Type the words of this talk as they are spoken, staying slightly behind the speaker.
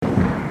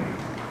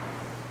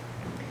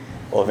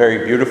Well, a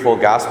very beautiful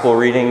gospel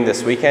reading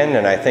this weekend,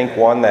 and I think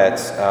one that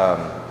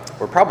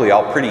we're probably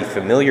all pretty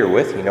familiar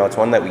with. You know, it's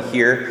one that we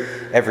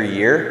hear every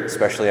year,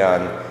 especially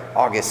on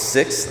August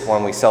 6th,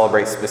 when we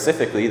celebrate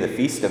specifically the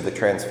Feast of the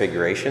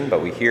Transfiguration,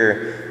 but we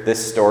hear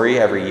this story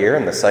every year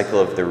in the cycle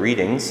of the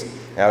readings.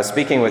 And I was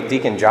speaking with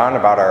Deacon John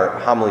about our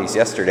homilies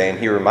yesterday, and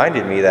he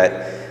reminded me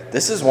that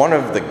this is one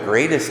of the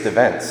greatest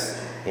events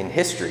in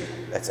history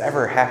that's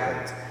ever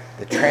happened.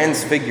 The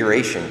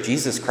Transfiguration,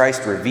 Jesus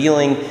Christ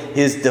revealing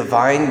his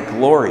divine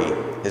glory,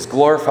 his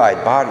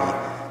glorified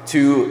body,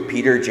 to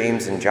Peter,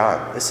 James, and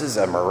John. This is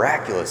a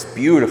miraculous,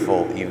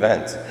 beautiful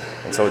event.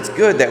 And so it's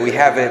good that we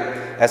have it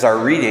as our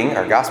reading,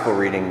 our gospel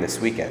reading this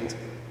weekend.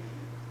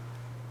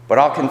 But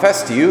I'll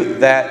confess to you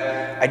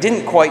that I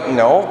didn't quite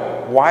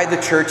know why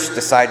the church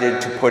decided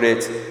to put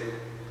it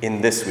in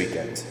this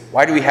weekend.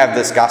 Why do we have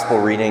this gospel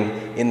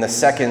reading in the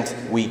second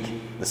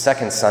week, the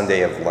second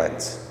Sunday of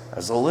Lent? I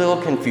was a little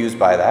confused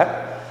by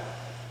that.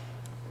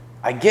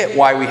 I get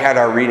why we had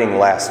our reading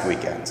last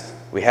weekend.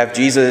 We have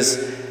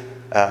Jesus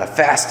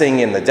fasting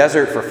in the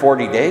desert for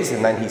 40 days,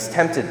 and then he's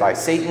tempted by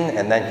Satan,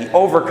 and then he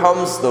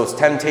overcomes those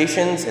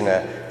temptations in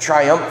a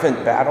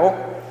triumphant battle.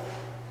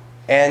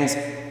 And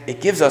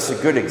it gives us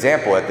a good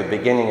example at the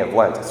beginning of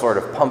Lent. It sort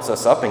of pumps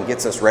us up and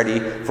gets us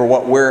ready for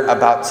what we're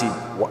about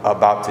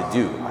to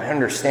do. I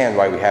understand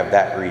why we have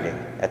that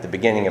reading at the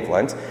beginning of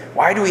Lent.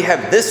 Why do we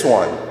have this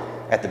one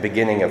at the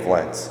beginning of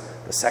Lent,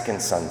 the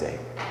second Sunday?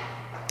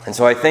 And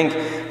so I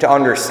think to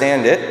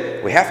understand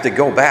it, we have to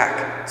go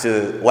back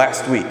to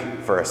last week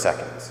for a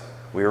second.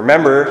 We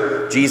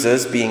remember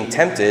Jesus being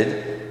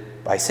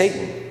tempted by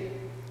Satan.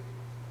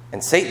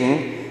 And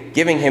Satan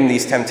giving him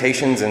these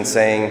temptations and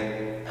saying,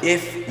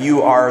 if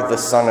you are the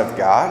Son of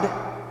God,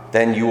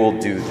 then you will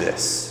do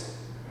this.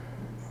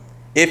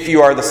 If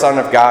you are the Son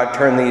of God,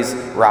 turn these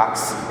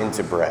rocks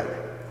into bread.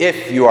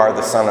 If you are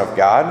the Son of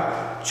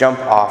God, jump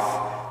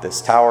off this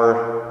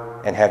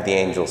tower and have the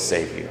angels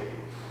save you.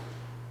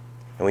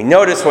 And we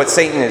notice what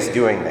Satan is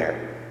doing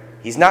there.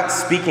 He's not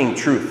speaking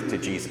truth to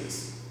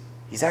Jesus.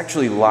 He's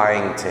actually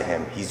lying to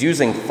him. He's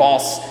using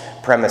false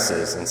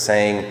premises and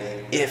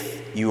saying,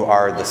 if you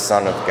are the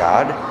Son of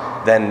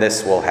God, then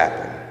this will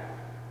happen.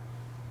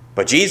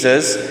 But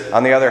Jesus,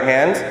 on the other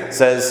hand,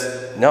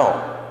 says,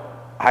 no,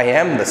 I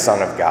am the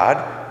Son of God.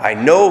 I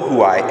know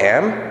who I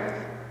am,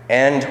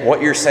 and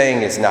what you're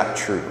saying is not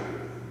true.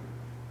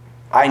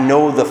 I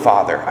know the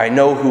Father. I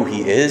know who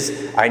he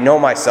is. I know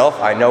myself.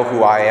 I know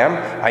who I am.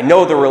 I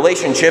know the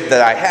relationship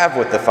that I have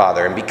with the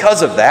Father. And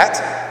because of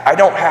that, I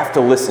don't have to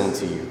listen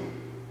to you.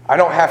 I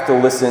don't have to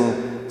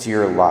listen to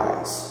your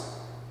lies.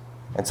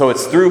 And so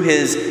it's through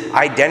his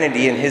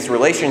identity and his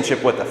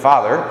relationship with the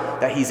Father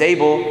that he's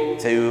able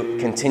to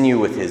continue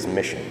with his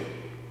mission.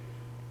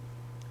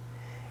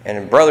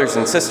 And brothers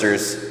and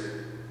sisters,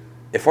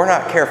 if we're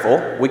not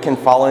careful, we can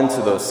fall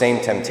into those same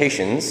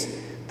temptations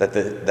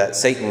that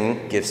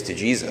Satan gives to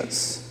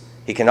Jesus.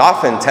 He can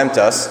often tempt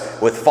us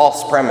with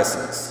false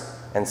premises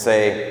and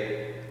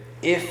say,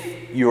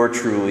 if you're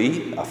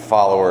truly a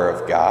follower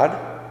of God,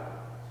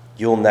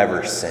 you'll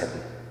never sin.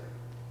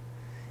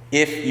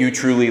 If you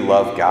truly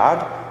love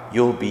God,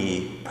 you'll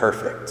be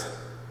perfect.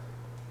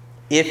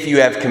 If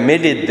you have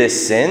committed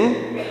this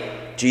sin,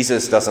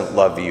 Jesus doesn't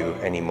love you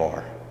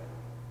anymore.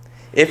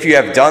 If you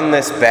have done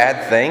this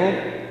bad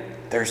thing,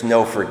 there's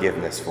no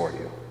forgiveness for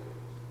you.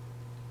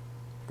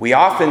 We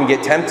often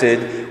get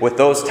tempted with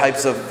those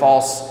types of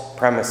false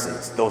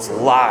premises, those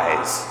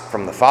lies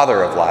from the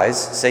father of lies,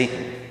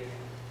 Satan.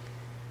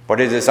 But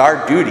it is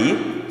our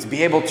duty to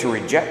be able to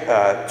reject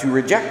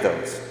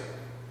those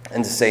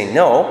and to say,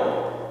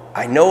 no,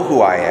 I know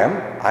who I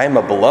am. I am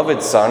a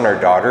beloved son or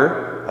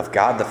daughter of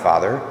God the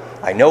Father.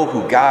 I know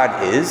who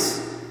God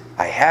is.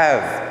 I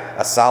have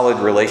a solid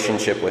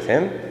relationship with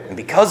him. And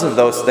because of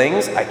those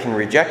things, I can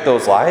reject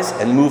those lies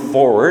and move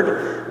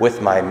forward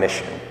with my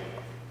mission.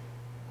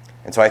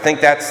 And so I think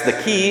that's the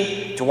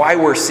key to why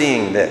we're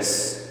seeing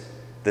this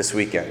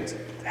weekend,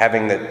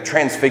 having the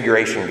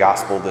Transfiguration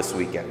Gospel this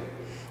weekend.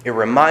 It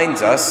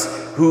reminds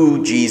us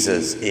who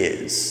Jesus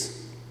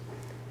is.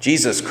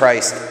 Jesus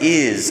Christ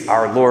is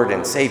our Lord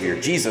and Savior.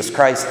 Jesus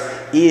Christ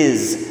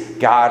is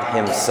God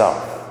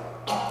himself.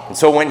 And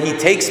so when he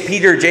takes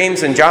Peter,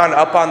 James, and John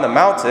up on the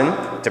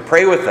mountain to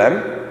pray with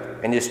them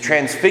and is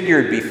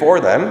transfigured before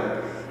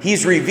them,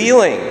 he's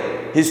revealing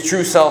his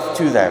true self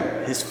to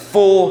them, his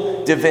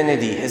full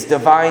divinity, his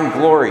divine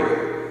glory,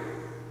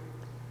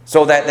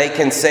 so that they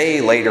can say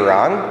later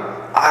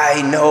on,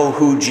 I know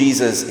who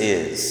Jesus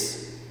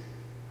is.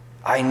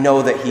 I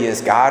know that he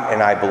is God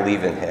and I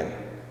believe in him.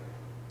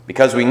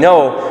 Because we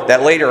know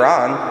that later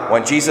on,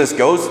 when Jesus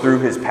goes through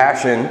his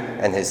passion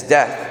and his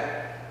death,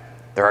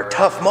 there are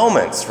tough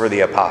moments for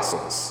the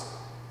apostles.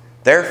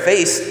 They're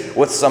faced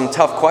with some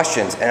tough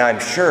questions, and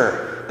I'm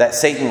sure that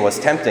Satan was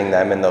tempting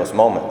them in those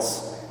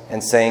moments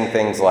and saying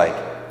things like,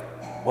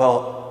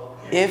 well,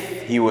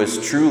 if he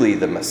was truly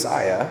the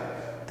Messiah,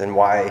 then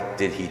why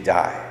did he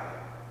die?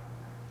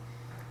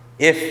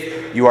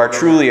 If you are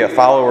truly a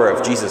follower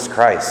of Jesus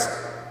Christ,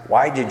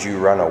 why did you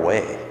run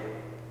away?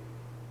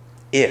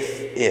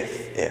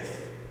 If.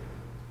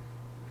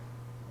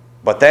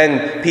 But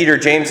then Peter,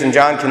 James, and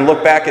John can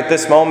look back at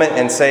this moment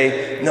and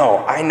say, no,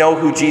 I know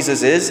who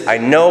Jesus is. I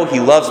know he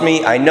loves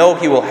me. I know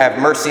he will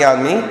have mercy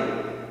on me.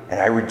 And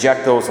I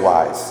reject those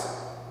lies.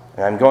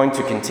 And I'm going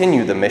to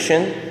continue the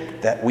mission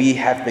that we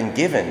have been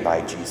given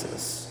by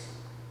Jesus.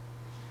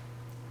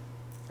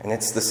 And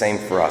it's the same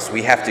for us.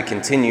 We have to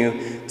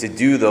continue to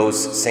do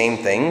those same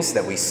things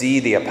that we see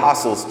the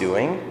apostles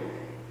doing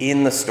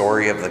in the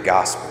story of the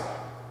gospel.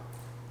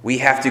 We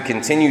have to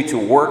continue to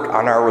work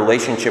on our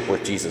relationship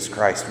with Jesus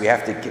Christ. We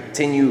have to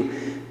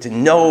continue to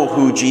know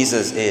who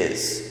Jesus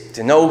is,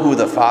 to know who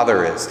the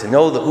Father is, to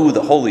know who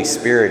the Holy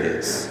Spirit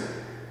is,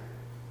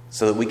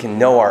 so that we can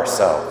know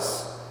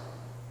ourselves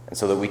and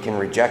so that we can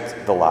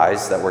reject the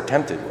lies that we're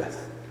tempted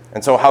with.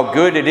 And so how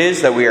good it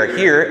is that we are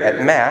here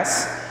at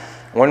Mass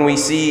when we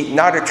see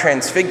not a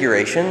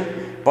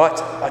transfiguration, but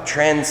a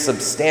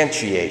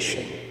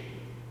transubstantiation.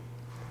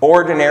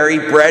 Ordinary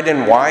bread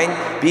and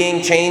wine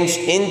being changed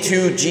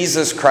into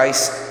Jesus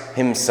Christ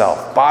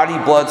himself.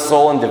 Body, blood,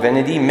 soul, and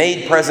divinity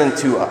made present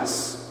to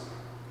us.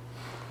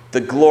 The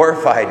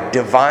glorified,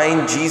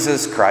 divine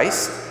Jesus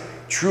Christ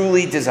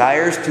truly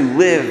desires to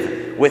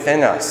live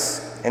within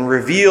us and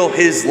reveal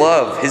his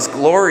love, his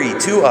glory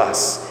to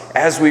us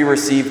as we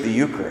receive the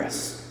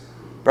Eucharist.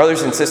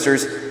 Brothers and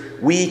sisters,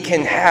 we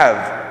can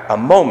have a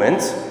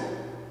moment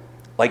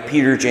like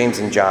Peter, James,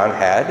 and John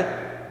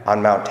had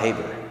on Mount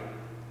Tabor.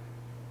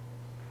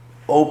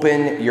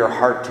 Open your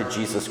heart to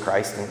Jesus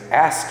Christ and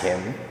ask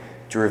him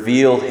to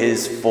reveal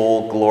his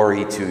full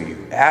glory to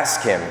you.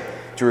 Ask him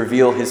to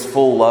reveal his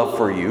full love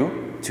for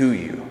you to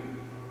you,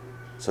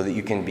 so that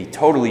you can be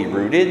totally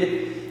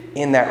rooted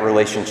in that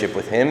relationship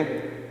with him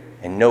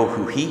and know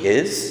who he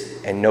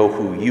is and know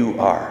who you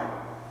are.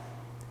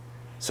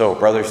 So,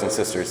 brothers and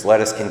sisters,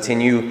 let us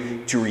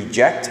continue to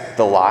reject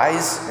the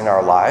lies in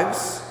our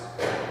lives,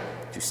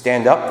 to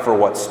stand up for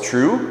what's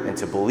true and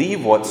to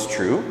believe what's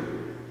true,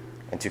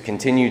 and to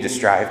continue to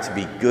strive to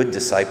be good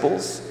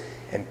disciples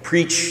and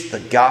preach the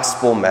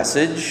gospel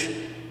message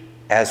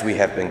as we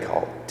have been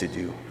called to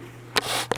do.